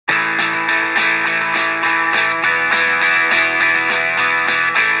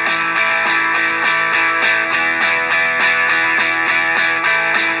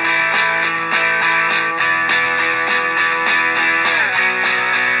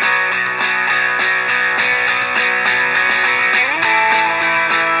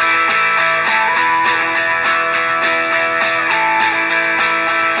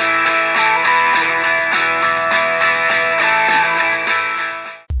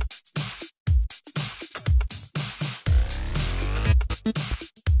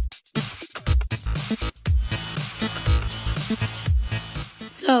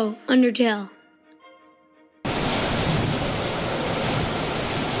So, Undertale.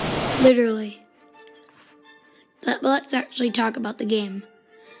 Literally. But let's actually talk about the game.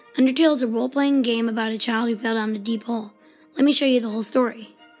 Undertale is a role-playing game about a child who fell down a deep hole. Let me show you the whole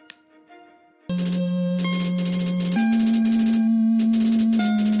story.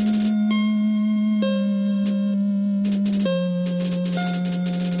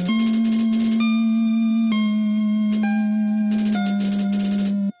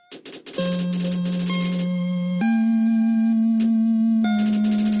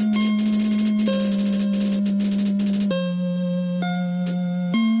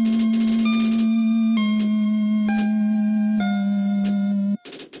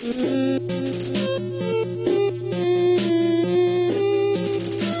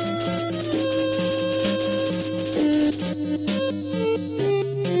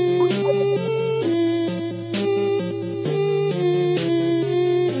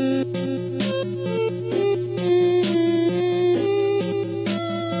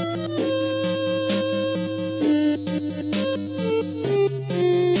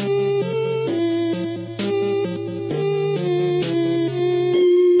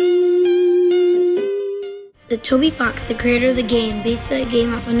 Toby Fox, the creator of the game, based the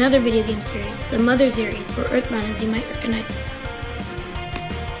game off another video game series, the Mother series, or Earthbound as you might recognize it.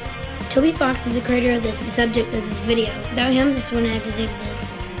 Toby Fox is the creator of the subject of this video. Without him, this wouldn't have existed.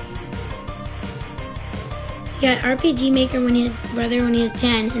 He got RPG Maker when he was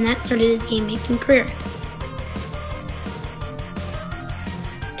 10, and that started his game making career.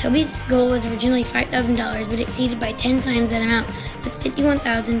 Toby's goal was originally $5,000, but exceeded by 10 times that amount, with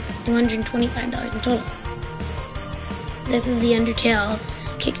 $51,225 in total. This is the Undertale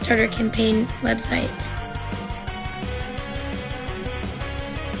Kickstarter campaign website.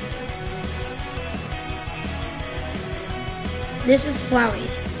 This is Flowey.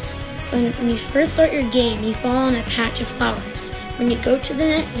 When you first start your game, you fall on a patch of flowers. When you go to the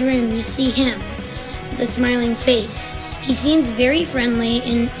next room, you see him with a smiling face. He seems very friendly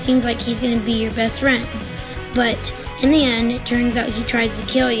and seems like he's going to be your best friend. But in the end, it turns out he tries to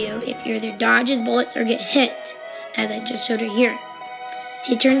kill you if you either dodge his bullets or get hit, as I just showed right here.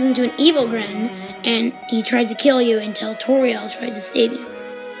 He turns into an evil grin, and he tries to kill you until Toriel tries to save you.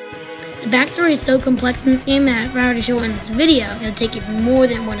 The backstory is so complex in this game that if I were to show it in this video, it would take even more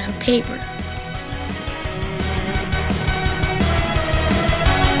than one on paper.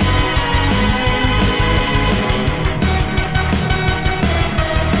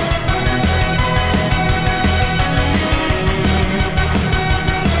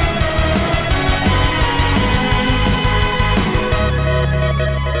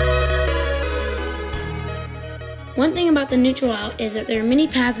 One thing about the neutral out is that there are many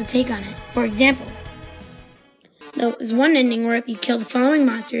paths to take on it. For example, there was one ending where if you kill the following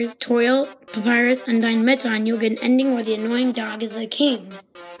monsters, Toriel, Papyrus, Undyne, Meton, you'll get an ending where the annoying dog is the king.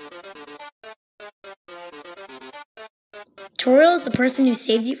 Toriel is the person who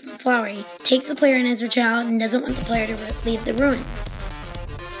saves you from Flowey, takes the player in as her child, and doesn't want the player to leave the ruins.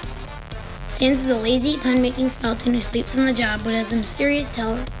 Sans is a lazy, pun-making skeleton who sleeps on the job but has a mysterious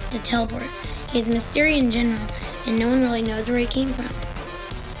teleport. He is mysterious in general, and no one really knows where he came from.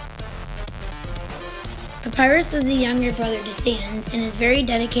 Papyrus is the younger brother to Sans and is very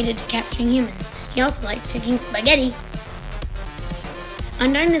dedicated to capturing humans. He also likes cooking spaghetti.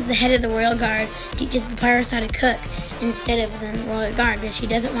 Undyne is the head of the Royal Guard, teaches Papyrus how to cook instead of the Royal Guard because she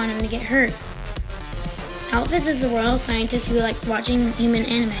doesn't want him to get hurt. Alphys is the royal scientist who likes watching human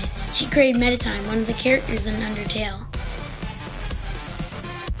anime. She created Metatime, one of the characters in Undertale.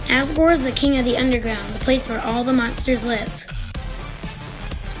 Asgore is the king of the underground, the place where all the monsters live.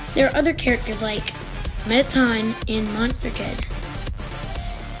 There are other characters like Metatron and Monster Kid.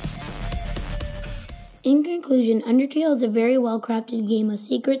 In conclusion, Undertale is a very well-crafted game with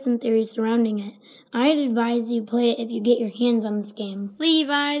secrets and theories surrounding it. I'd advise you play it if you get your hands on this game.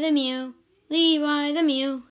 Levi the Mew, Levi the Mew.